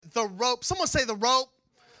The rope. Someone say the rope.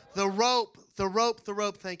 The rope. The rope. The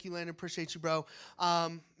rope. Thank you, Landon. Appreciate you, bro.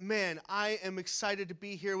 Man, I am excited to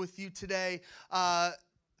be here with you today.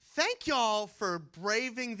 Thank y'all for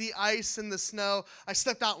braving the ice and the snow. I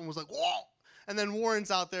stepped out and was like, whoa. And then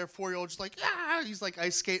Warren's out there, 4-year-old, just like, ah, he's like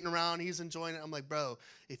ice skating around. He's enjoying it. I'm like, bro,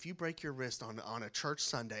 if you break your wrist on a church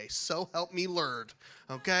Sunday, so help me Lord,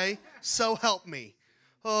 okay? So help me.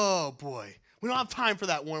 Oh, boy. We don't have time for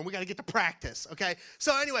that, Warren. We got to get to practice, okay?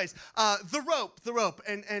 So anyways, the rope.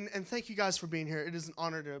 And thank you guys for being here. It is an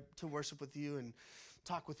honor to worship with you and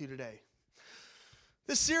talk with you today.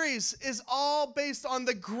 This series is all based on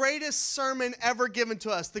the greatest sermon ever given to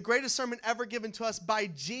us, the greatest sermon ever given to us by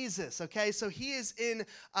Jesus, okay? So he's in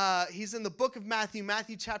the book of Matthew,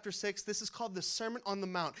 Matthew chapter 6. This is called the Sermon on the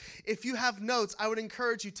Mount. If you have notes, I would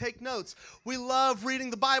encourage you, take notes. We love reading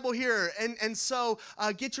the Bible here, and so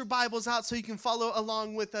get your Bibles out so you can follow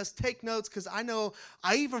along with us. Take notes, because I know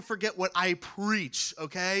I even forget what I preach,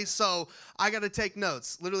 okay? So I got to take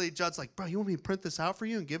notes. Literally, Judd's like, bro, you want me to print this out for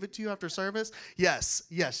you and give it to you after service?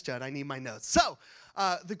 Yes, Judd, I need my notes. So,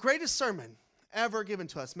 the greatest sermon ever given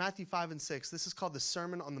to us, Matthew 5 and 6, this is called the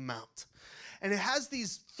Sermon on the Mount. And it has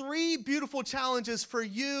these 3 beautiful challenges for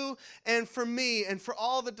you and for me and for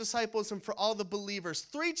all the disciples and for all the believers.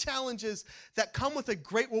 3 challenges that come with a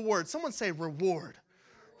great reward. Someone say reward.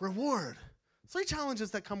 Reward. 3 challenges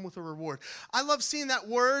that come with a reward. I love seeing that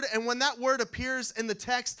word, and when that word appears in the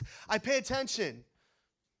text, I pay attention.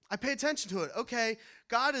 I pay attention to it. Okay,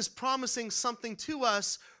 God is promising something to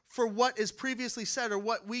us for what is previously said or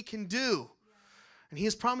what we can do. And he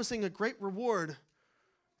is promising a great reward,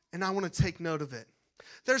 and I want to take note of it.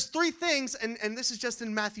 There's 3 things, and this is just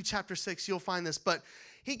in Matthew chapter 6, you'll find this, but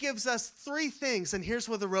he gives us 3 things, and here's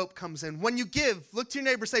where the rope comes in. When you give, look to your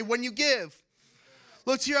neighbor, say, when you give.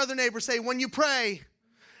 Look to your other neighbor, say, when you pray.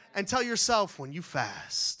 And tell yourself, when you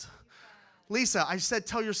fast. Lisa, I said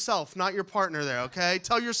tell yourself, not your partner there, okay?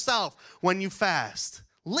 Tell yourself when you fast.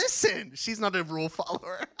 Listen, she's not a rule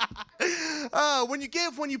follower. When you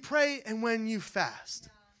give, when you pray, and when you fast.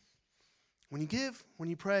 When you give, when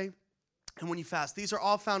you pray, and when you fast. These are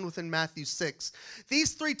all found within Matthew 6.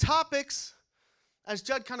 These 3 topics, as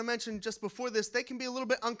Judd kind of mentioned just before this, they can be a little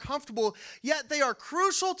bit uncomfortable, yet they are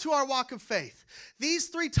crucial to our walk of faith. These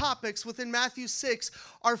 3 topics within Matthew 6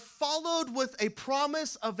 are followed with a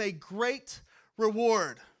promise of a great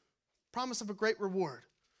reward. Promise of a great reward.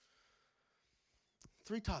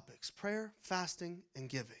 3 topics: prayer, fasting, and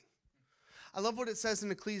giving. I love what it says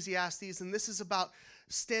in Ecclesiastes, and this is about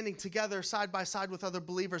standing together side by side with other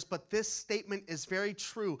believers, but this statement is very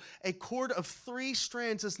true. A cord of 3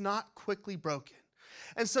 strands is not quickly broken.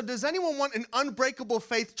 And so does anyone want an unbreakable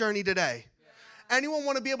faith journey today? Yeah. Anyone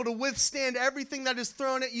want to be able to withstand everything that is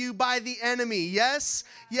thrown at you by the enemy? Yes?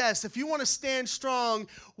 Yes. If you want to stand strong,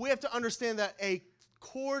 we have to understand that a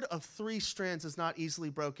cord of 3 strands is not easily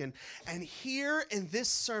broken. And here in this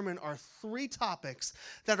sermon are 3 topics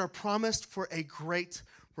that are promised for a great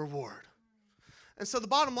reward. And so the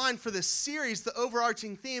bottom line for this series, the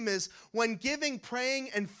overarching theme is when giving, praying,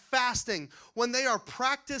 and fasting, when they are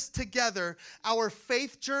practiced together, our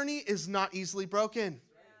faith journey is not easily broken.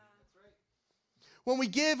 When we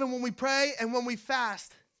give and when we pray and when we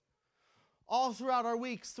fast, all throughout our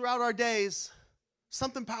weeks, throughout our days,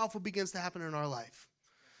 something powerful begins to happen in our life.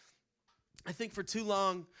 I think for too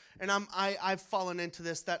long, and I've fallen into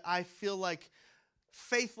this, that I feel like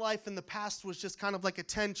faith life in the past was just kind of like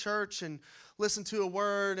attend church and listen to a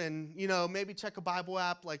word and, maybe check a Bible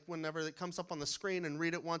app like whenever it comes up on the screen and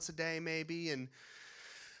read it once a day maybe. And,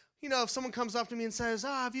 if someone comes up to me and says,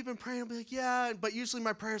 have you been praying? I'll be like, yeah. But usually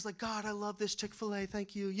my prayer is like, God, I love this Chick-fil-A.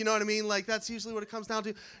 Thank you. You know what I mean? Like that's usually what it comes down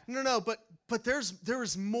to. No. But there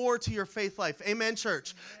is more to your faith life. Amen,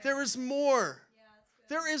 church. There is more.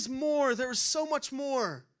 There is more. There is so much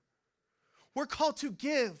more. We're called to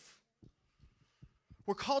give.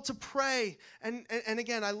 We're called to pray. And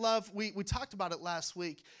again, I love, we talked about it last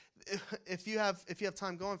week. If you have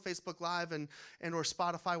time, go on Facebook Live and or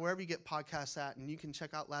Spotify, wherever you get podcasts at, and you can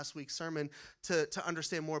check out last week's sermon to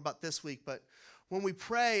understand more about this week. But when we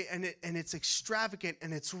pray and it's extravagant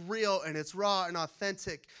and it's real and it's raw and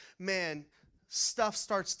authentic, man, stuff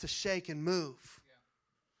starts to shake and move.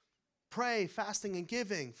 Pray, fasting, and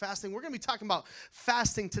giving. Fasting, we're going to be talking about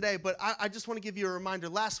fasting today, but I just want to give you a reminder.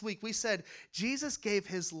 Last week we said Jesus gave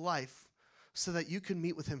his life so that you can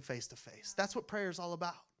meet with him face to face. That's what prayer is all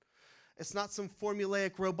about. It's not some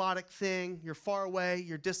formulaic robotic thing. You're far away,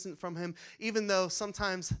 you're distant from him. Even though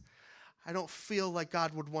sometimes I don't feel like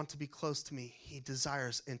God would want to be close to me, he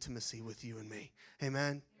desires intimacy with you and me.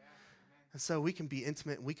 Amen? And so we can be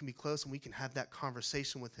intimate and we can be close and we can have that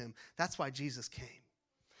conversation with him. That's why Jesus came.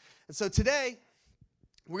 And so today,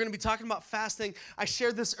 we're going to be talking about fasting. I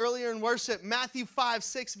shared this earlier in worship. Matthew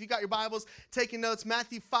 5:6. If you got your Bibles, taking notes.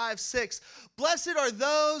 Matthew 5:6. Blessed are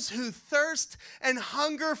those who thirst and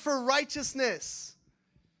hunger for righteousness,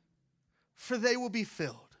 for they will be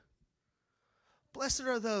filled. Blessed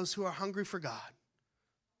are those who are hungry for God.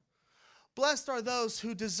 Blessed are those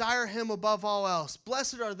who desire him above all else.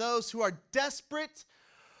 Blessed are those who are desperate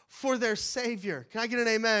for their Savior. Can I get an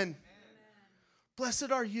amen? Amen.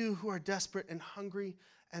 Blessed are you who are desperate and hungry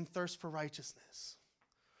and thirst for righteousness,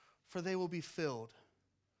 for they will be filled.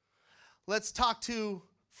 Let's talk to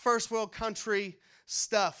first world country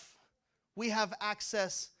stuff. We have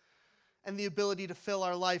access and the ability to fill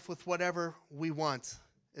our life with whatever we want.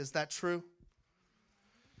 Is that true?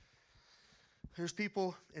 There's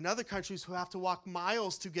people in other countries who have to walk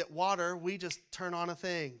miles to get water. We just turn on a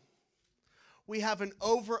thing. We have an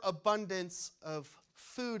overabundance of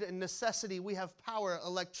food and necessity. We have power,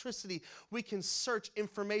 electricity. We can search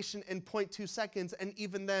information in 0.2 seconds, and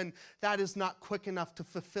even then, that is not quick enough to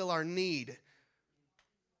fulfill our need.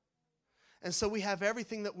 And so we have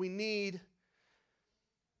everything that we need.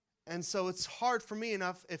 And so it's hard for me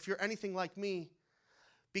enough, if you're anything like me,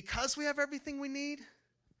 because we have everything we need,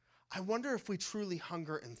 I wonder if we truly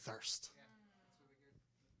hunger and thirst.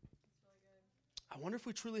 I wonder if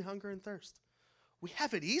we truly hunger and thirst. We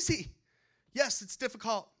have it easy. Yes, it's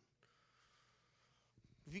difficult.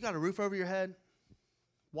 If you got a roof over your head,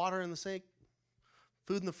 water in the sink,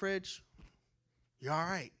 food in the fridge, you're all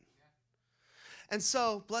right. And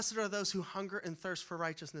so, blessed are those who hunger and thirst for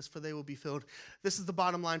righteousness, for they will be filled. This is the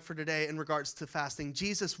bottom line for today in regards to fasting.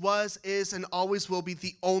 Jesus was, is, and always will be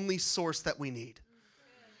the only source that we need.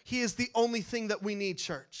 He is the only thing that we need,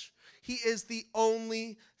 church. He is the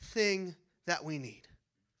only thing that we need.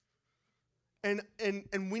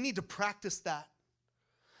 And we need to practice that.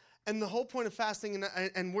 And the whole point of fasting,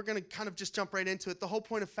 and we're going to kind of just jump right into it, the whole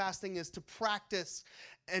point of fasting is to practice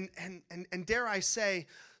and dare I say,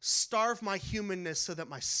 starve my humanness so that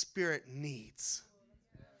my spirit needs.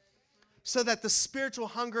 So that the spiritual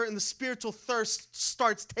hunger and the spiritual thirst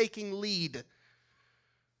starts taking lead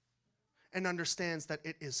and understands that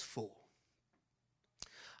it is full.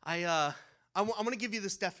 I'm going to give you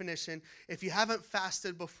this definition. If you haven't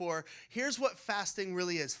fasted before, here's what fasting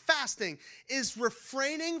really is. Fasting is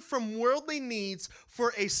refraining from worldly needs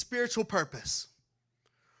for a spiritual purpose.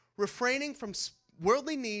 Refraining from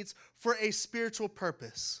worldly needs for a spiritual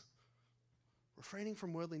purpose. Refraining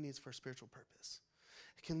from worldly needs for a spiritual purpose.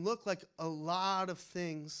 It can look like a lot of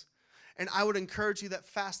things. And I would encourage you that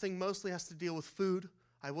fasting mostly has to deal with food.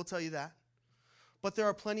 I will tell you that. But there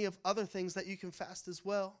are plenty of other things that you can fast as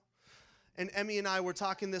well. And Emmy and I were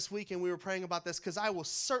talking this week, and we were praying about this, because I will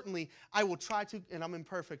try to, and I'm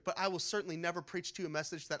imperfect, but I will certainly never preach to you a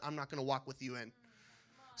message that I'm not going to walk with you in.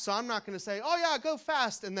 So I'm not going to say, oh yeah, go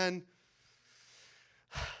fast, and then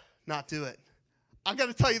not do it. I've got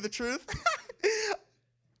to tell you the truth.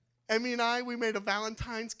 Emmy and I, we made a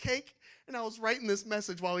Valentine's cake, and I was writing this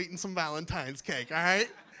message while eating some Valentine's cake, all right?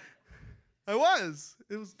 It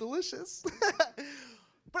was delicious.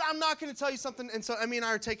 But I'm not going to tell you something, and so Emmy and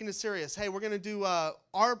I are taking it serious. Hey, we're going to do,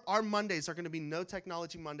 our Mondays are going to be no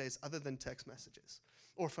technology Mondays other than text messages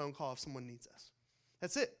or phone call if someone needs us.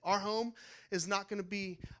 That's it. Our home is not going to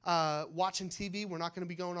be watching TV. We're not going to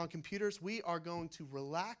be going on computers. We are going to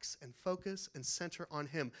relax and focus and center on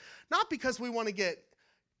him. Not because we want to get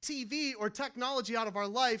TV or technology out of our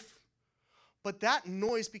life, but that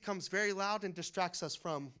noise becomes very loud and distracts us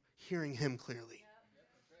from hearing him clearly.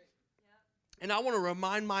 And I want to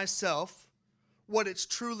remind myself what it's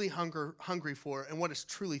truly hungry for and what it's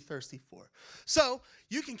truly thirsty for. So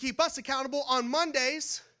you can keep us accountable on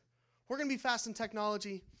Mondays. We're going to be fasting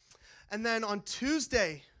technology. And then on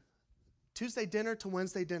Tuesday dinner to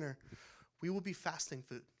Wednesday dinner, we will be fasting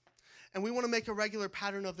food. And we want to make a regular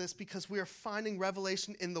pattern of this because we are finding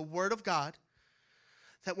revelation in the Word of God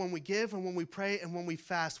that when we give and when we pray and when we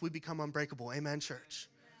fast, we become unbreakable. Amen, church?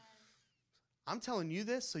 I'm telling you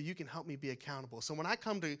this so you can help me be accountable. So when I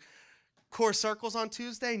come to Core Circles on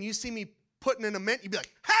Tuesday and you see me putting in a mint, you'd be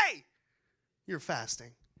like, hey, you're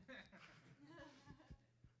fasting.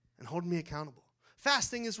 And holding me accountable.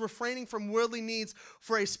 Fasting is refraining from worldly needs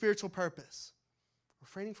for a spiritual purpose.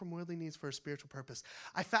 Refraining from worldly needs for a spiritual purpose.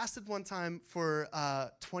 I fasted one time for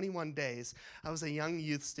 21 days. I was a young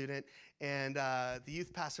youth student, and the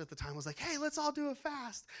youth pastor at the time was like, hey, let's all do a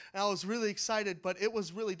fast. And I was really excited, but it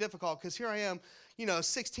was really difficult because here I am, a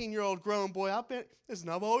 16-year-old grown boy.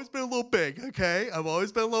 I've always been a little big, okay? I've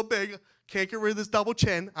always been a little big. Can't get rid of this double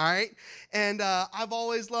chin, all right? And I've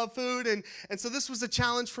always loved food, and so this was a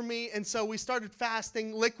challenge for me, and so we started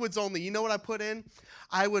fasting liquids only. You know what I put in?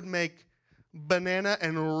 I would make banana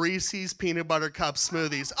and Reese's peanut butter cup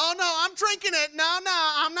smoothies. Oh, no, I'm drinking it. No,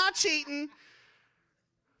 I'm not cheating.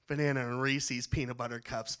 Banana and Reese's peanut butter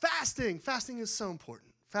cups. Fasting is so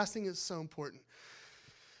important. Fasting is so important.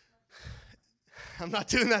 I'm not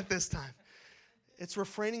doing that this time. It's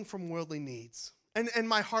refraining from worldly needs. And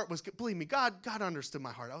my heart was, believe me, God understood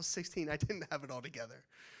my heart. I was 16. I didn't have it all together.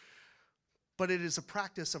 But it is a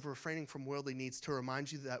practice of refraining from worldly needs to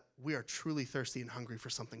remind you that we are truly thirsty and hungry for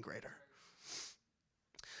something greater.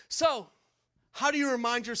 So, how do you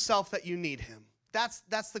remind yourself that you need him? That's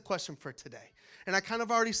the question for today. And I kind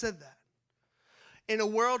of already said that. In a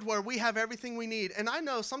world where we have everything we need, and I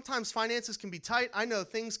know sometimes finances can be tight. I know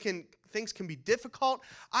things can be difficult.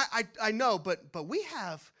 I know, but we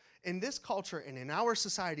have, in this culture and in our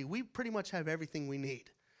society, we pretty much have everything we need.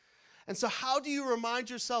 And so how do you remind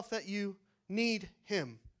yourself that you need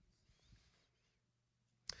him?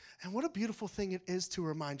 And what a beautiful thing it is to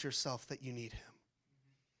remind yourself that you need him.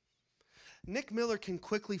 Nick Miller can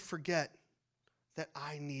quickly forget that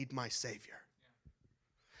I need my Savior.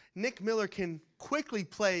 Nick Miller can quickly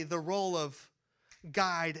play the role of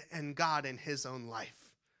guide and God in his own life.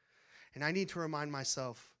 And I need to remind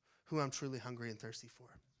myself who I'm truly hungry and thirsty for.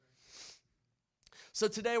 So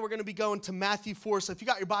today we're going to be going to Matthew 4. So if you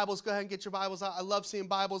got your Bibles, go ahead and get your Bibles out. I love seeing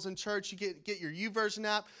Bibles in church. You get your YouVersion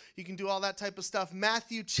app. You can do all that type of stuff.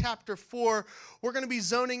 Matthew chapter 4. We're going to be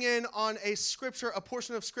zoning in on a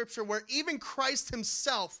portion of Scripture where even Christ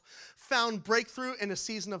himself found breakthrough in a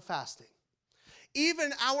season of fasting.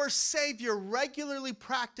 Even our Savior regularly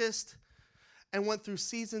practiced and went through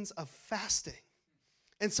seasons of fasting.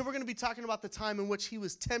 And so we're going to be talking about the time in which he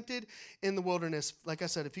was tempted in the wilderness. Like I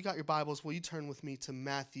said, if you got your Bibles, will you turn with me to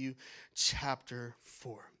Matthew chapter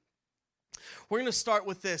 4. We're going to start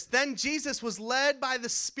with this. Then Jesus was led by the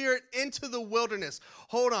Spirit into the wilderness.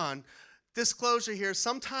 Hold on. Disclosure here.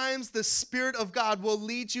 Sometimes the Spirit of God will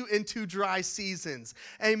lead you into dry seasons.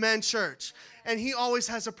 Amen, church. And he always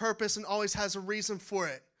has a purpose and always has a reason for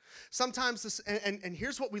it. Sometimes this, and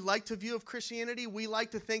here's what we like to view of Christianity. We like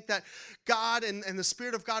to think that God and the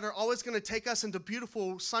Spirit of God are always going to take us into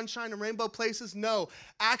beautiful sunshine and rainbow places. No,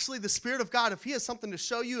 actually the Spirit of God, if he has something to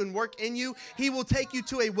show you and work in you, he will take you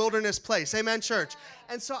to a wilderness place. Amen, church.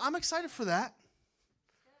 And so I'm excited for that,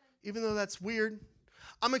 even though that's weird.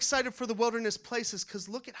 I'm excited for the wilderness places because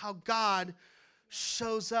look at how God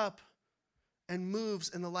shows up and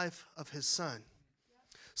moves in the life of his son.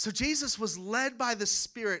 So Jesus was led by the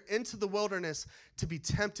Spirit into the wilderness to be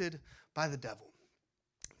tempted by the devil.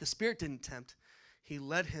 The Spirit didn't tempt. He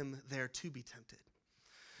led him there to be tempted.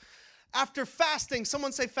 After fasting,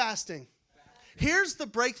 someone say fasting. Here's the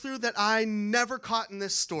breakthrough that I never caught in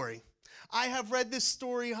this story. I have read this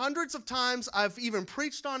story hundreds of times. I've even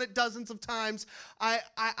preached on it dozens of times.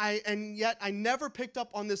 And yet I never picked up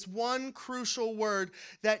on this one crucial word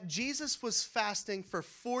that Jesus was fasting for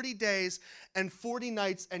 40 days and 40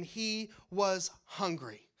 nights, and he was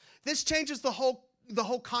hungry. This changes the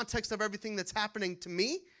whole context of everything that's happening to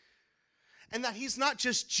me, and that he's not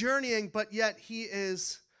just journeying, but yet he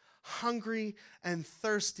is hungry and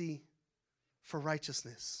thirsty for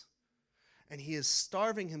righteousness. And he is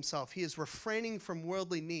starving himself. He is refraining from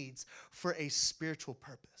worldly needs for a spiritual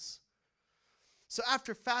purpose. So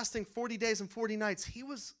after fasting 40 days and 40 nights, he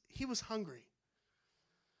was hungry.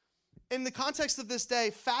 In the context of this day,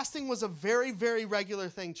 fasting was a very, very regular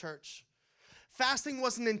thing, church. Fasting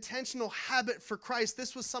was an intentional habit for Christ.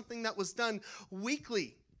 This was something that was done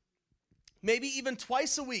weekly. Maybe even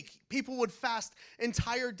twice a week, people would fast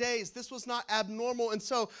entire days. This was not abnormal. And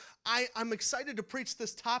so I'm excited to preach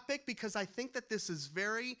this topic because I think that this is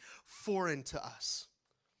very foreign to us.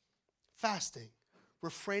 Fasting,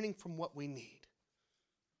 refraining from what we need.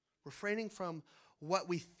 Refraining from what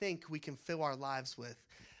we think we can fill our lives with.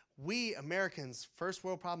 We Americans, first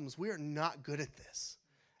world problems, we are not good at this.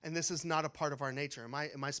 And this is not a part of our nature.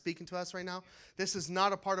 Am I speaking to us right now? This is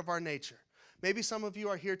not a part of our nature. Maybe some of you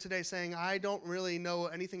are here today saying, I don't really know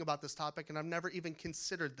anything about this topic, and I've never even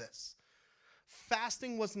considered this.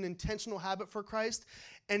 Fasting was an intentional habit for Christ,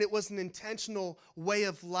 and it was an intentional way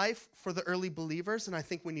of life for the early believers, and I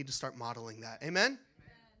think we need to start modeling that. Amen?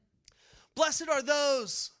 Blessed are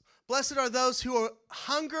those Blessed are those who are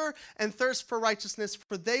hunger and thirst for righteousness,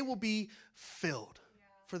 for they will be filled.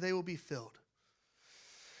 For they will be filled.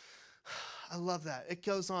 I love that. It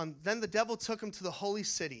goes on. Then the devil took him to the holy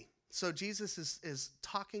city. So Jesus is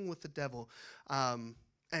talking with the devil. And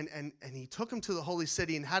he took him to the holy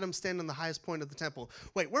city and had him stand on the highest point of the temple.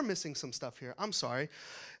 Wait, we're missing some stuff here. I'm sorry.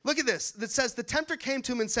 Look at this. It says, the tempter came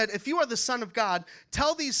to him and said, if you are the Son of God,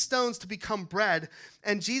 tell these stones to become bread.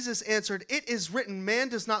 And Jesus answered, it is written, man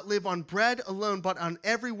does not live on bread alone, but on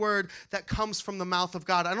every word that comes from the mouth of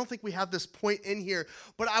God. I don't think we have this point in here,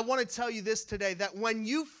 but I want to tell you this today, that when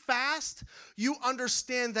you fast, you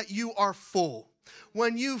understand that you are full.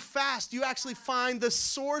 When you fast, you actually find the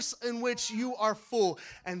source in which you are full.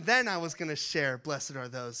 And then I was going to share, blessed are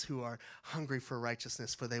those who are hungry for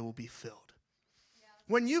righteousness, for they will be filled. Yeah.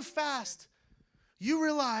 When you fast, you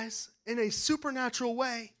realize in a supernatural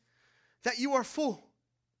way that you are full.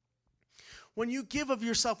 When you give of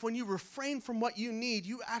yourself, when you refrain from what you need,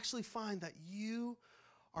 you actually find that you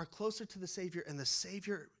are closer to the Savior, and the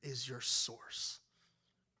Savior is your source.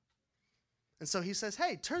 And so he says,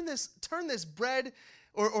 hey, turn this bread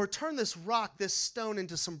or turn this rock, this stone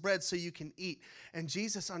into some bread so you can eat. And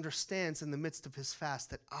Jesus understands in the midst of his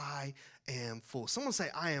fast that I am full. Someone say,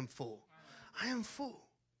 I am full. I am full.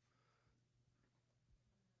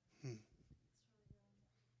 I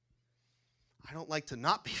don't like to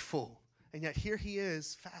not be full. And yet here he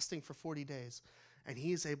is fasting for 40 days. And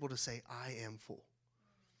he is able to say, I am full.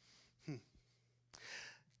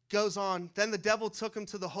 Goes on, then the devil took him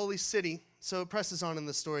to the holy city. So it presses on in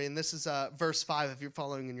the story, and this is verse 5 if you're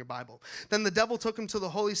following in your Bible. Then the devil took him to the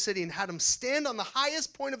holy city and had him stand on the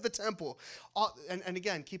highest point of the temple. And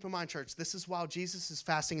again, keep in mind, church, this is while Jesus is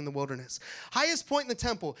fasting in the wilderness. Highest point in the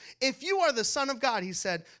temple. If you are the Son of God, he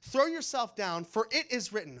said, throw yourself down, for it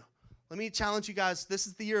is written. Let me challenge you guys. This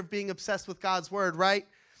is the year of being obsessed with God's word, right?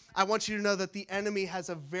 I want you to know that the enemy has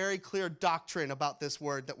a very clear doctrine about this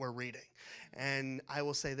word that we're reading. And I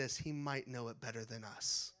will say this, he might know it better than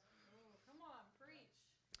us. Come on, preach.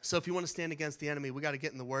 So if you want to stand against the enemy, we got to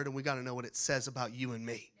get in the word and we got to know what it says about you and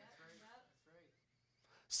me.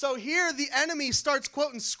 So here the enemy starts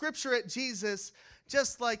quoting scripture at Jesus,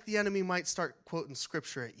 just like the enemy might start quoting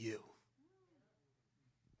scripture at you.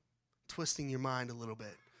 Twisting your mind a little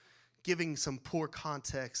bit, giving some poor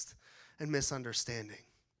context and misunderstanding.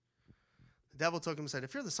 The devil took him and said,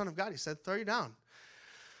 if you're the Son of God, he said, throw you down.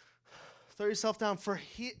 Throw yourself down, for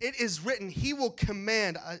it is written, he will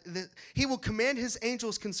command his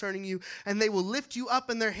angels concerning you, and they will lift you up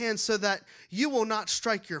in their hands so that you will not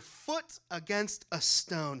strike your foot against a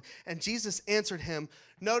stone. And Jesus answered him.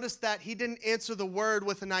 Notice that he didn't answer the word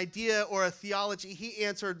with an idea or a theology. He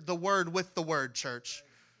answered the word with the word, church.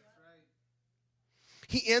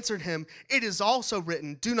 He answered him, it is also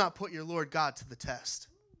written, do not put your Lord God to the test.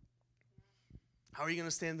 How are you going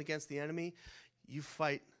to stand against the enemy? You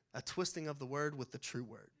fight a twisting of the word with the true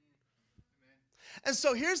word. Amen. And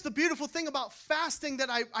so here's the beautiful thing about fasting that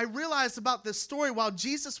I realized about this story while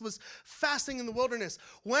Jesus was fasting in the wilderness.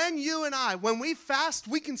 When we fast,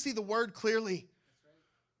 we can see the word clearly. Right.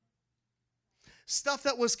 Stuff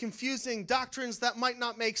that was confusing, doctrines that might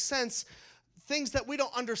not make sense, things that we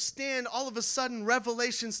don't understand, all of a sudden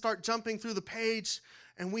revelations start jumping through the page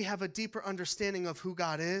and we have a deeper understanding of who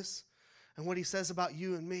God is and what he says about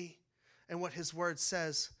you and me and what his word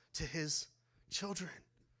says to his children.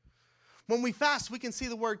 When we fast, we can see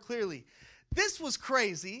the word clearly. This was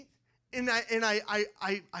crazy, and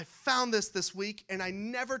I found this week, and I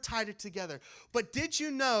never tied it together. But did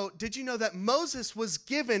you know that Moses was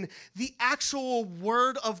given the actual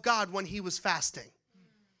word of God when he was fasting?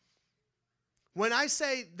 When I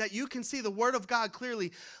say that you can see the word of God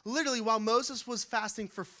clearly, literally while Moses was fasting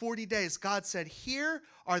for 40 days, God said, here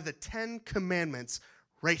are the 10 commandments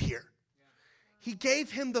right here. He gave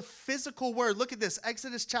him the physical word. Look at this,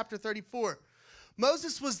 Exodus chapter 34.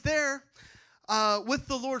 Moses was there with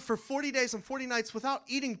the Lord for 40 days and 40 nights without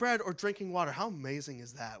eating bread or drinking water. How amazing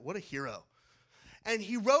is that? What a hero. And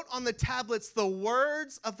he wrote on the tablets the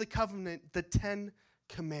words of the covenant, the 10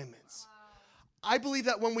 commandments. Wow. I believe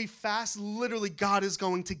that when we fast, literally God is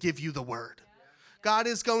going to give you the word. Yeah. God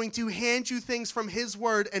is going to hand you things from his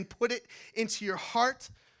word and put it into your heart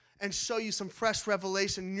and show you some fresh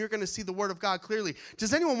revelation, and you're going to see the word of God clearly.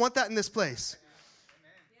 Does anyone want that in this place?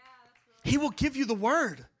 Yeah, he will give you the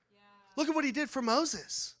word. Yeah. Look at what he did for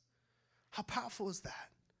Moses. How powerful is that?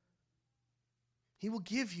 He will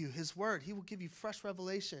give you his word. He will give you fresh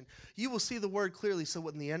revelation. You will see the word clearly, so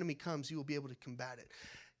when the enemy comes, you will be able to combat it.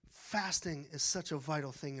 Fasting is such a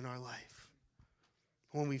vital thing in our life.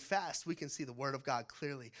 When we fast, we can see the word of God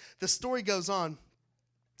clearly. The story goes on.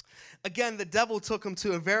 Again, the devil took him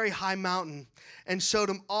to a very high mountain and showed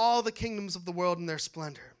him all the kingdoms of the world in their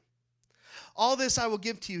splendor. All this I will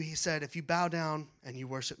give to you, he said, if you bow down and you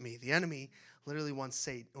worship me. The enemy literally wants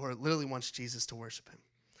Jesus to worship him.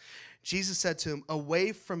 Jesus said to him,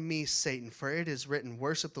 away from me, Satan, for it is written,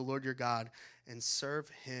 worship the Lord your God and serve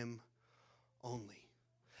him only.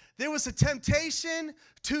 There was a temptation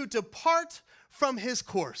to depart from his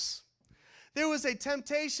course. There was a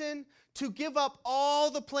temptation to give up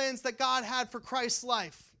all the plans that God had for Christ's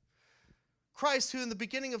life. Christ, who in the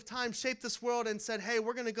beginning of time shaped this world and said, hey,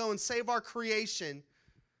 we're going to go and save our creation.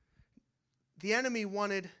 The enemy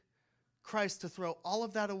wanted Christ to throw all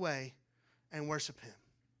of that away and worship him.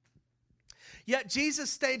 Yet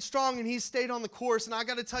Jesus stayed strong and he stayed on the course. And I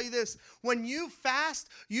got to tell you this, when you fast,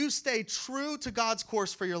 you stay true to God's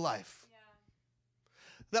course for your life.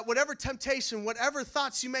 That whatever temptation, whatever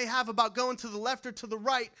thoughts you may have about going to the left or to the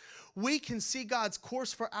right, we can see God's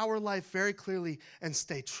course for our life very clearly and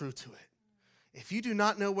stay true to it. If you do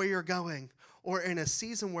not know where you're going, or in a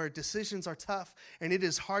season where decisions are tough and it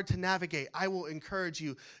is hard to navigate, I will encourage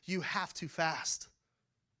you, you have to fast.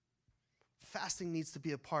 Fasting needs to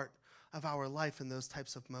be a part of our life in those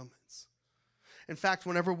types of moments. In fact,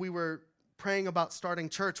 whenever we were praying about starting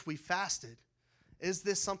church, we fasted. Is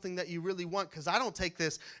this something that you really want? Because I don't take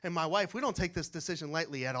this, and my wife, we don't take this decision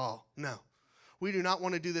lightly at all. No. We do not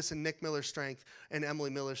want to do this in Nick Miller's strength and Emily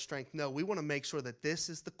Miller's strength. No, we want to make sure that this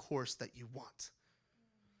is the course that you want.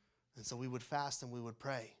 And so we would fast and we would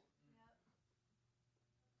pray.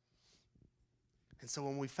 And so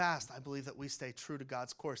when we fast, I believe that we stay true to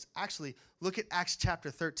God's course. Actually, look at Acts chapter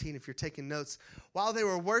 13 if you're taking notes. While they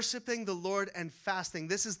were worshiping the Lord and fasting,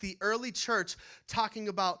 this is the early church talking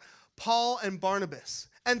about Paul and Barnabas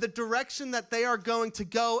and the direction that they are going to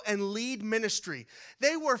go and lead ministry.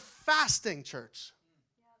 They were fasting, church.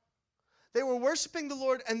 They were worshiping the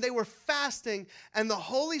Lord and they were fasting, and the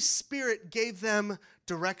Holy Spirit gave them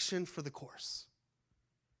direction for the course.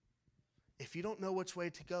 If you don't know which way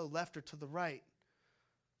to go, left or to the right,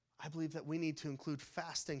 I believe that we need to include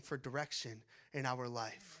fasting for direction in our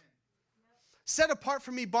life. Set apart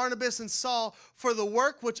for me Barnabas and Saul for the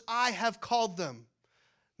work which I have called them.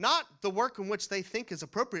 Not the work in which they think is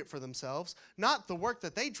appropriate for themselves, not the work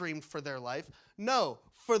that they dreamed for their life. No,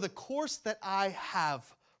 for the course that I have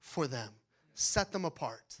for them. Set them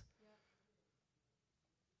apart.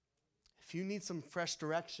 If you need some fresh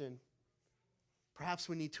direction, perhaps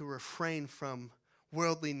we need to refrain from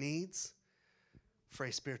worldly needs for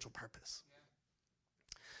a spiritual purpose.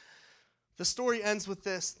 The story ends with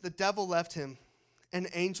this. The devil left him, and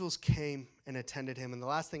angels came and attended him. And the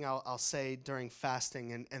last thing I'll say during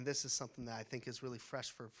fasting, and this is something that I think is really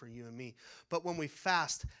fresh for you and me, but when we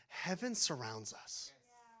fast, heaven surrounds us.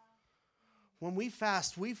 When we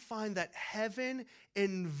fast, we find that heaven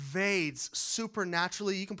invades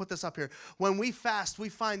supernaturally. You can put this up here. When we fast, we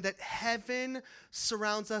find that heaven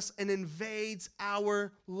surrounds us and invades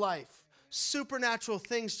our life. Supernatural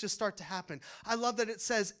things just start to happen. I love that it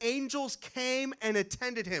says angels came and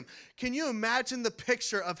attended him. Can you imagine the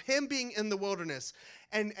picture of him being in the wilderness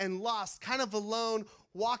and lost, kind of alone,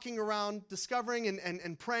 walking around, discovering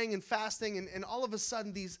and praying and fasting, and all of a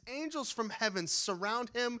sudden these angels from heaven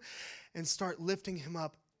surround him and start lifting him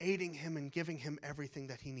up, aiding him and giving him everything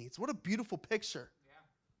that he needs. What a beautiful picture.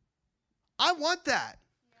 Yeah. I want that.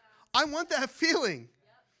 Yeah. I want that feeling.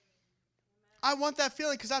 I want that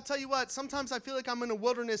feeling because I'll tell you what, sometimes I feel like I'm in a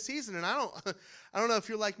wilderness season, and I don't know if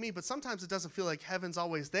you're like me, but sometimes it doesn't feel like heaven's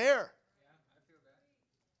always there. Yeah, I feel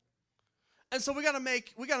that. And so we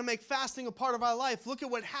gotta make fasting a part of our life. Look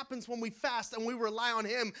at what happens when we fast and we rely on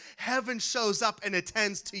him. Heaven shows up and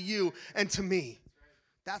attends to you and to me.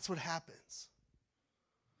 That's what happens.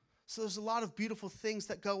 So there's a lot of beautiful things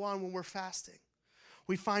that go on when we're fasting.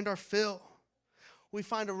 We find our fill. We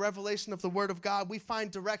find a revelation of the Word of God. We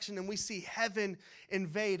find direction, and we see heaven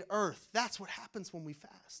invade earth. That's what happens when we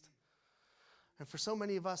fast. And for so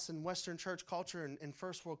many of us in Western church culture and in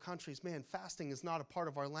first world countries, man, fasting is not a part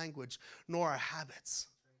of our language nor our habits.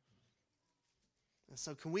 And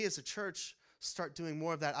so can we as a church start doing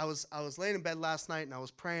more of that? I was laying in bed last night, and I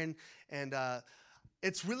was praying, and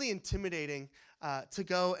it's really intimidating to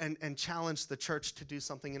go and challenge the church to do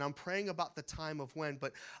something. And I'm praying about the time of when,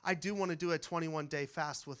 but I do want to do a 21-day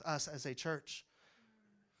fast with us as a church.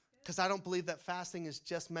 Because I don't believe that fasting is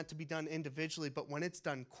just meant to be done individually, but when it's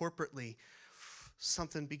done corporately,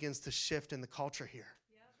 something begins to shift in the culture here.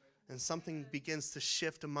 And something begins to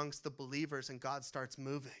shift amongst the believers, and God starts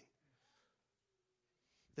moving.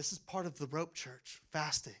 This is part of the rope, church,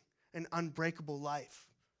 fasting, an unbreakable life.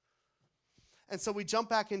 And so we jump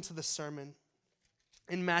back into the sermon.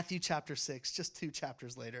 in Matthew chapter 6, just 2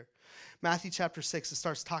 chapters later. Matthew chapter 6, it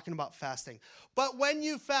starts talking about fasting. But when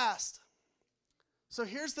you fast, so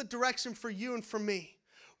here's the direction for you and for me.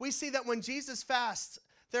 We see that when Jesus fasts,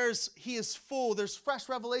 he is full. There's fresh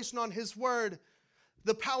revelation on his word.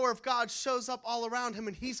 The power of God shows up all around him,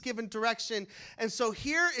 and he's given direction. And so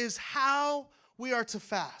here is how we are to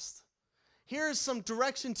fast. Here is some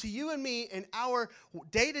direction to you and me in our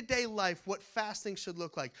day-to-day life, what fasting should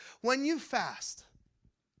look like. When you fast,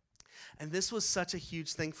 and this was such a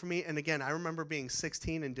huge thing for me. And again, I remember being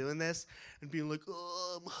 16 and doing this and being like,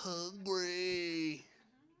 oh, I'm hungry.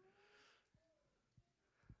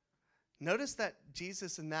 Notice that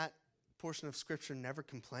Jesus in that portion of Scripture never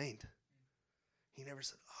complained. He never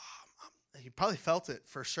said, he probably felt it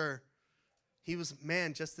for sure. He was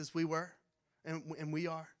man just as we were and we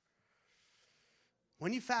are.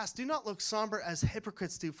 When you fast, do not look somber as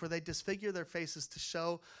hypocrites do, for they disfigure their faces to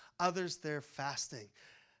show others their fasting.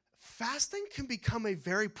 Fasting can become a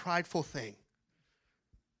very prideful thing.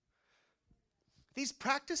 These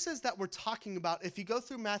practices that we're talking about, if you go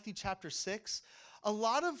through Matthew chapter 6, a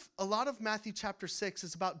lot of Matthew chapter 6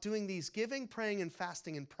 is about doing these giving, praying, and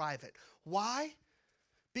fasting in private. Why?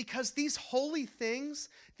 Because these holy things,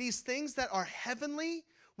 these things that are heavenly,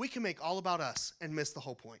 we can make all about us and miss the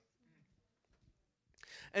whole point.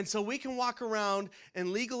 And so we can walk around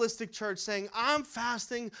in legalistic church saying, I'm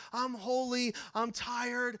fasting, I'm holy, I'm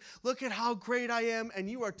tired, look at how great I am, and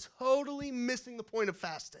you are totally missing the point of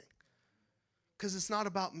fasting because it's not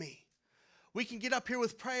about me. We can get up here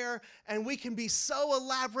with prayer and we can be so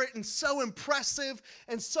elaborate and so impressive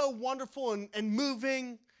and so wonderful and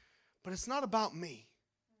moving, but it's not about me.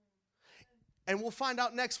 And we'll find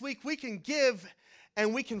out next week we can give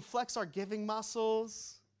and we can flex our giving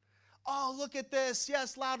muscles. Oh, look at this.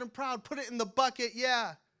 Yes, loud and proud. Put it in the bucket.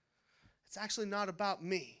 Yeah. It's actually not about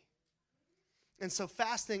me. And so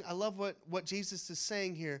fasting, I love what Jesus is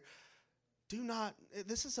saying here.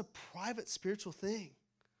 This is a private spiritual thing.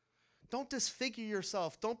 Don't disfigure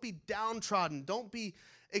yourself. Don't be downtrodden. Don't be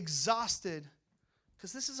exhausted.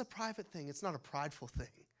 Because this is a private thing. It's not a prideful thing.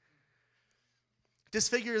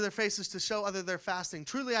 Disfigure their faces to show others their fasting.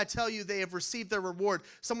 Truly, I tell you, they have received their reward.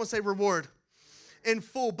 Someone say reward. In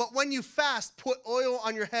full. But when you fast, put oil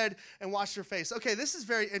on your head and wash your face. Okay, this is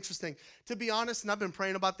very interesting. To be honest, and I've been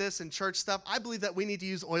praying about this in church stuff, I believe that we need to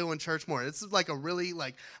use oil in church more. This is like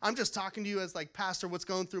I'm just talking to you as like pastor, what's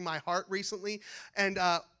going through my heart recently. And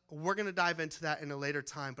we're going to dive into that in a later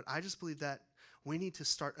time. But I just believe that we need to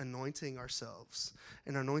start anointing ourselves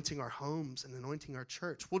and anointing our homes and anointing our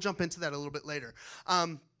church. We'll jump into that a little bit later.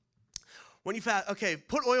 When you fast, okay,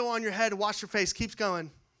 put oil on your head, wash your face, keeps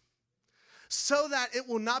going. So that it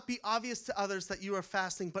will not be obvious to others that you are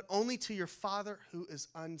fasting, but only to your Father who is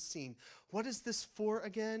unseen. What is this for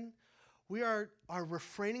again? We are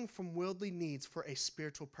refraining from worldly needs for a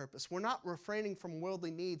spiritual purpose. We're not refraining from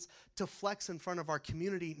worldly needs to flex in front of our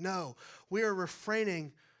community. No, we are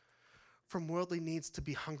refraining from worldly needs to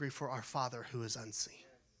be hungry for our Father who is unseen.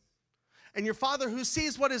 And your Father who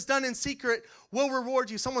sees what is done in secret will reward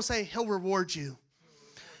you. Someone say, he'll reward you.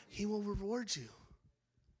 He will reward you.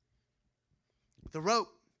 The rope.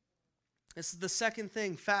 This is the second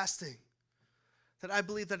thing, fasting. That I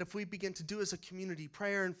believe that if we begin to do as a community,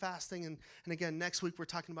 prayer and fasting, and again, next week we're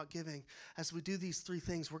talking about giving. As we do these three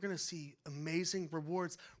things, we're going to see amazing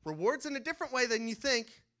rewards. Rewards in a different way than you think,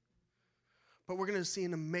 but we're going to see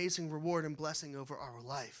an amazing reward and blessing over our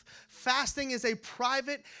life. Fasting is a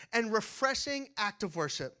private and refreshing act of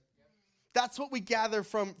worship. That's what we gather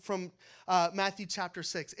from Matthew chapter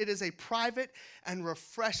 6. It is a private and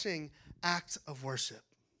refreshing act of worship.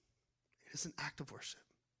 It is an act of worship.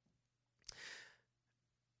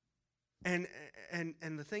 And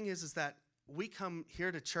the thing is that we come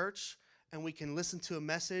here to church and we can listen to a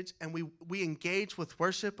message and we engage with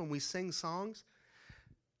worship and we sing songs.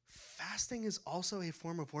 Fasting is also a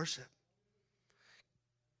form of worship.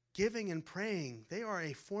 Giving and praying, they are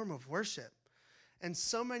a form of worship. And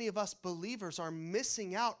so many of us believers are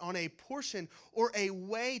missing out on a portion or a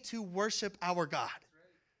way to worship our God.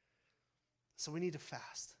 So we need to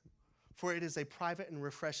fast, for it is a private and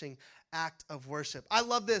refreshing act of worship. I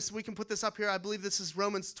love this. We can put this up here. I believe this is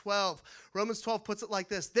Romans 12. Romans 12 puts it like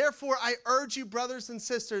this. Therefore, I urge you, brothers and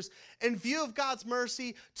sisters, in view of God's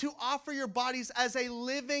mercy, to offer your bodies as a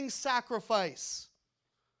living sacrifice.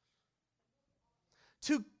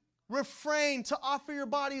 To refrain, to offer your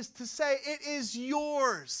bodies, to say it is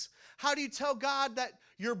yours. How do you tell God that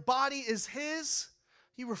your body is his?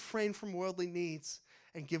 You refrain from worldly needs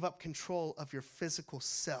and give up control of your physical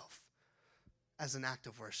self as an act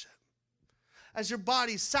of worship. as your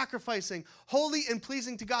body sacrificing, holy and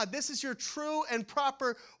pleasing to God. This is your true and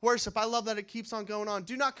proper worship. I love that it keeps on going on.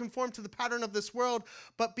 Do not conform to the pattern of this world,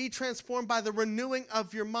 but be transformed by the renewing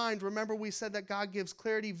of your mind. Remember, we said that God gives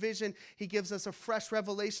clarity, vision. He gives us a fresh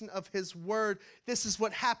revelation of his word. This is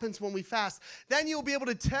what happens when we fast. Then you'll be able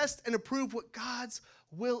to test and approve what God's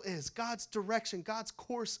will is, God's direction, God's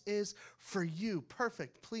course is for you.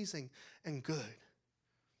 Perfect, pleasing, and good.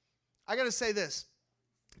 I got to say this.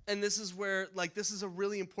 And this is where, this is a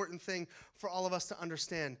really important thing for all of us to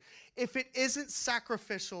understand. If it isn't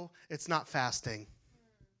sacrificial, it's not fasting.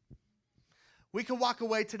 We can walk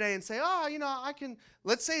away today and say,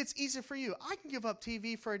 let's say it's easy for you. I can give up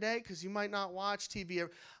TV for a day because you might not watch TV.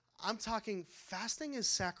 I'm talking fasting is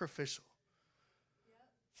sacrificial.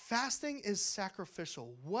 Fasting is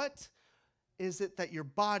sacrificial. What is it that your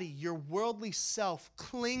body, your worldly self,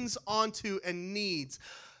 clings onto and needs?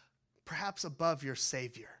 Perhaps above your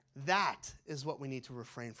Savior. That is what we need to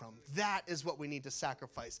refrain from. That is what we need to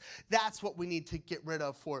sacrifice. That's what we need to get rid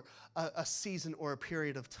of for a season or a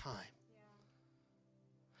period of time.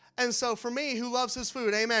 Yeah. And so for me, who loves his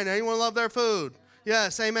food? Amen. Anyone love their food?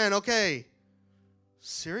 Yes, amen. Okay.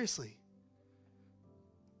 Seriously.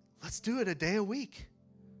 Let's do it a day a week.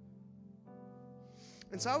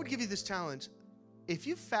 And so I would give you this challenge. If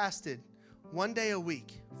you fasted one day a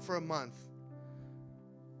week for a month,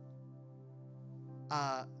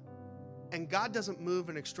 and God doesn't move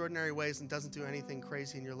in extraordinary ways and doesn't do anything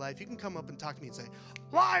crazy in your life, you can come up and talk to me and say,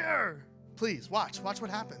 liar! Please, watch what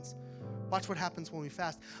happens. Watch what happens when we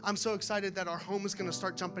fast. I'm so excited that our home is going to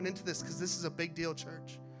start jumping into this because this is a big deal,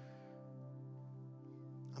 church.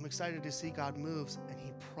 I'm excited to see God moves, and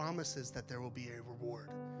he promises that there will be a reward.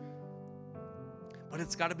 But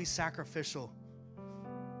it's got to be sacrificial.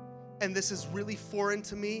 And this is really foreign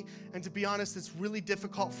to me, and to be honest, it's really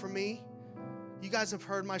difficult for me. You guys have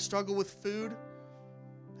heard my struggle with food.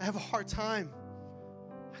 I have a hard time.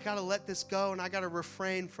 I got to let this go, and I got to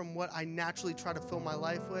refrain from what I naturally try to fill my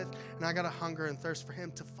life with, and I got to hunger and thirst for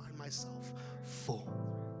him to find myself full.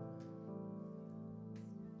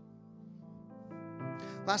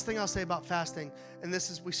 Last thing I'll say about fasting, and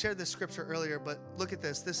we shared this scripture earlier, but look at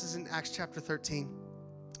this. This is in Acts chapter 13.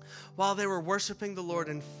 While they were worshiping the Lord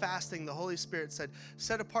and fasting, the Holy Spirit said,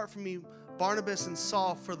 "Set apart from me Barnabas and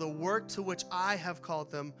Saul for the work to which I have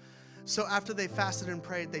called them." So after they fasted and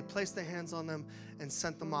prayed, they placed their hands on them and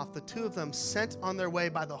sent them off. The two of them, sent on their way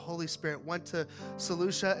by the Holy Spirit, went to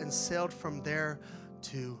Seleucia and sailed from there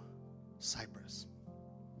to Cyprus.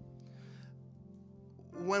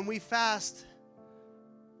 When we fast,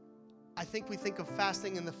 I think we think of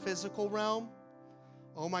fasting in the physical realm.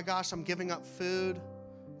 Oh my gosh, I'm giving up food,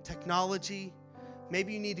 technology.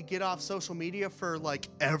 Maybe you need to get off social media for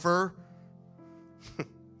ever.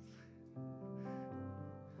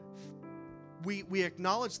 We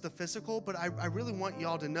acknowledge the physical, but I really want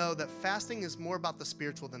y'all to know that fasting is more about the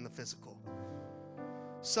spiritual than the physical.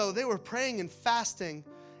 So they were praying and fasting.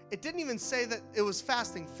 It didn't even say that it was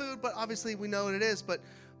fasting food, but obviously we know what it is. But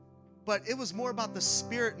it was more about the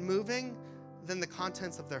Spirit moving than the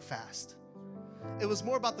contents of their fast. It was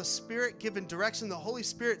more about the Spirit giving direction, the Holy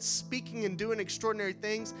Spirit speaking and doing extraordinary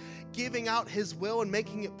things, giving out his will and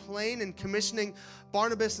making it plain, and commissioning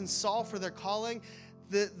Barnabas and Saul for their calling.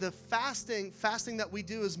 The fasting that we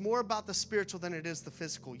do is more about the spiritual than it is the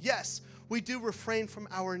physical. Yes, we do refrain from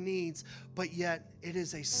our needs, but yet it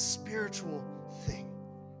is a spiritual thing.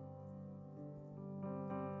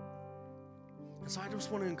 And so I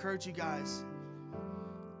just want to encourage you guys,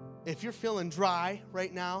 if you're feeling dry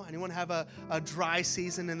right now, anyone have a dry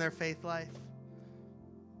season in their faith life?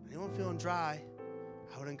 Anyone feeling dry,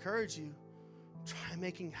 I would encourage you, try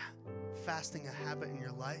making fasting a habit in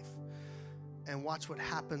your life. And watch what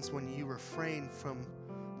happens when you refrain from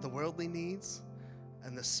the worldly needs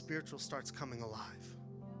and the spiritual starts coming alive.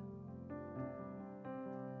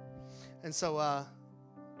 And so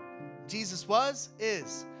Jesus was,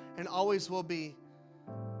 is, and always will be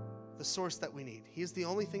the source that we need. He is the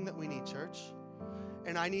only thing that we need, church.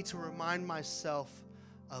 And I need to remind myself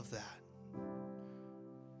of that.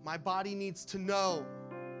 My body needs to know.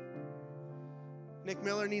 Nick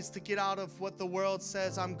Miller needs to get out of what the world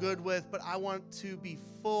says I'm good with, but I want to be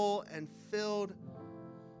full and filled,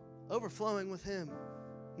 overflowing with him,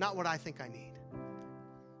 not what I think I need.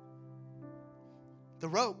 The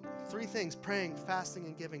rope, 3 things: praying, fasting,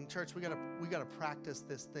 and giving. Church, we gotta practice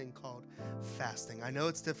this thing called fasting. I know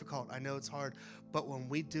it's difficult, I know it's hard, but when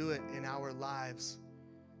we do it in our lives,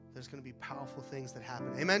 there's gonna be powerful things that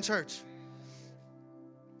happen. Amen, church?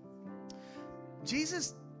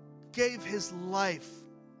 Jesus gave his life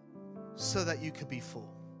so that you could be full.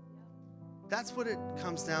 That's what it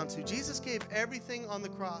comes down to. Jesus gave everything on the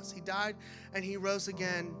cross. He died and he rose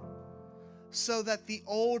again so that the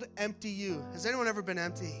old empty you, has anyone ever been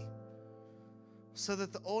empty? So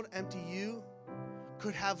that the old empty you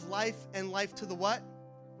could have life, and life to the what?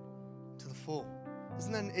 To the full.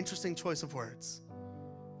 Isn't that an interesting choice of words?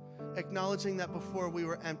 Acknowledging that before we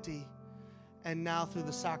were empty, and now through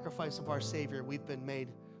the sacrifice of our Savior, we've been made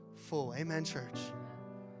full. Amen, church.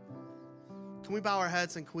 Can we bow our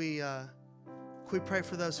heads and can we pray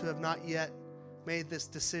for those who have not yet made this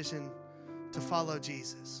decision to follow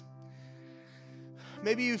Jesus?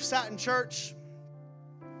 Maybe you've sat in church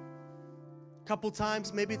a couple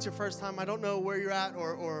times. Maybe it's your first time. I don't know where you're at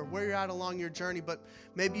or where you're at along your journey, but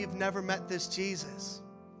maybe you've never met this Jesus.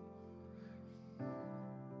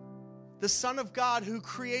 The Son of God who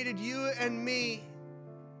created you and me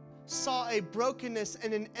saw a brokenness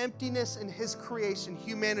and an emptiness in his creation,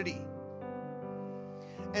 humanity,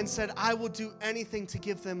 and said, I will do anything to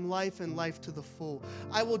give them life and life to the full.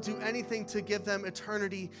 I will do anything to give them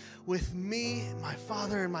eternity with me, my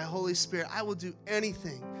Father, and my Holy Spirit. I will do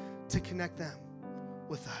anything to connect them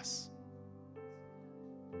with us.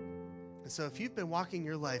 And so if you've been walking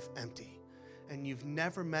your life empty and you've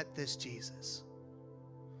never met this Jesus,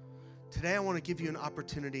 today I want to give you an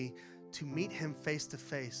opportunity to meet him face to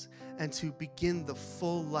face and to begin the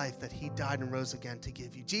full life that he died and rose again to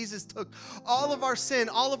give you. Jesus took all of our sin,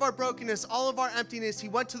 all of our brokenness, all of our emptiness. He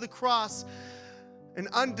went to the cross, an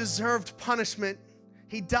undeserved punishment.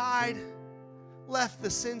 He died, left the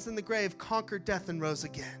sins in the grave, conquered death, and rose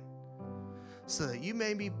again so that you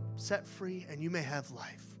may be set free and you may have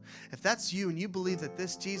life. If that's you and you believe that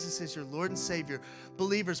this Jesus is your Lord and Savior,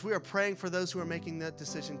 believers, we are praying for those who are making that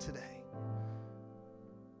decision today.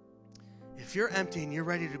 If you're empty and you're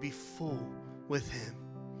ready to be full with him,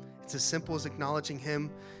 it's as simple as acknowledging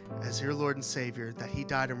him as your Lord and Savior, that he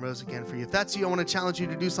died and rose again for you. If that's you, I want to challenge you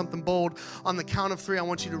to do something bold. On the count of 3, I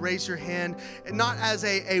want you to raise your hand, and not as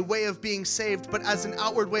a way of being saved, but as an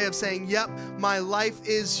outward way of saying, yep, my life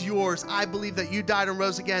is yours. I believe that you died and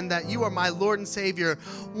rose again, that you are my Lord and Savior.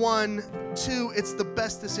 1, 2, it's the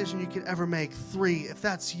best decision you could ever make. 3, if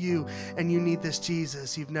that's you and you need this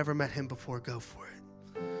Jesus, you've never met him before, go for it.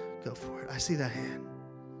 Go for it. I see that hand.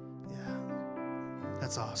 Yeah.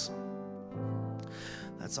 That's awesome.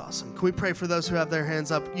 That's awesome. Can we pray for those who have their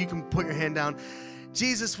hands up? You can put your hand down.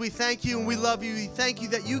 Jesus, we thank you and we love you. We thank you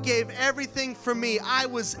that you gave everything for me. I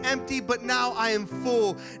was empty, but now I am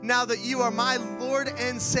full. Now that you are my Lord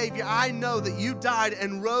and Savior, I know that you died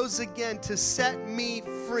and rose again to set me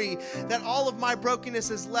free, that all of my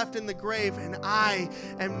brokenness is left in the grave, and I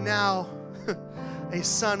am now a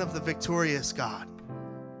son of the victorious God.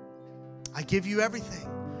 I give you everything.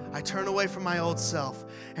 I turn away from my old self,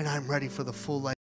 and I'm ready for the full life.